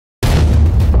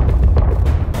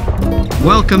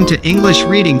Welcome to English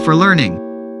Reading for Learning.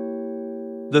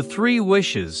 The Three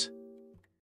Wishes.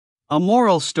 A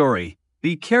moral story: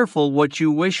 be careful what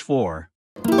you wish for.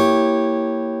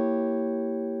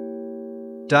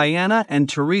 Diana and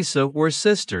Teresa were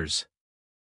sisters.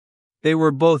 They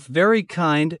were both very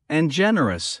kind and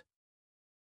generous.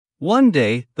 One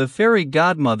day, the fairy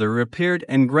godmother appeared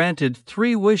and granted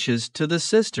 3 wishes to the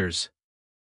sisters.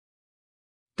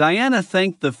 Diana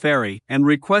thanked the fairy and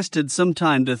requested some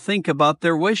time to think about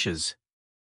their wishes.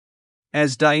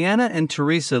 As Diana and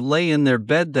Teresa lay in their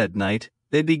bed that night,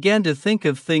 they began to think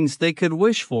of things they could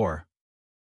wish for.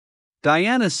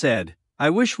 Diana said, "I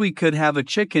wish we could have a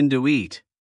chicken to eat."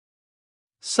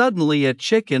 Suddenly a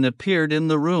chicken appeared in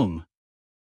the room.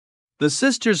 The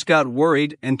sisters got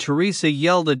worried and Teresa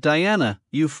yelled at Diana,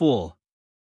 "You fool!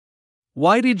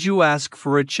 Why did you ask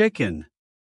for a chicken?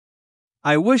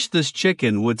 I wish this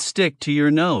chicken would stick to your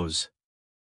nose."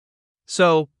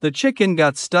 So, the chicken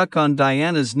got stuck on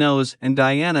Diana's nose and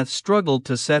Diana struggled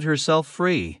to set herself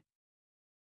free.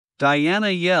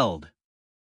 Diana yelled,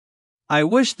 "I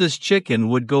wish this chicken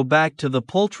would go back to the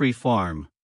poultry farm."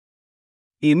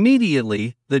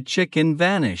 Immediately, the chicken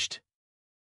vanished.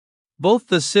 Both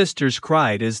the sisters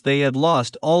cried as they had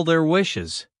lost all their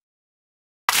wishes.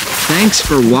 Thanks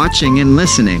for watching and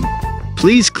listening.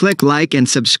 Please click like and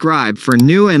subscribe for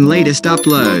new and latest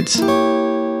uploads.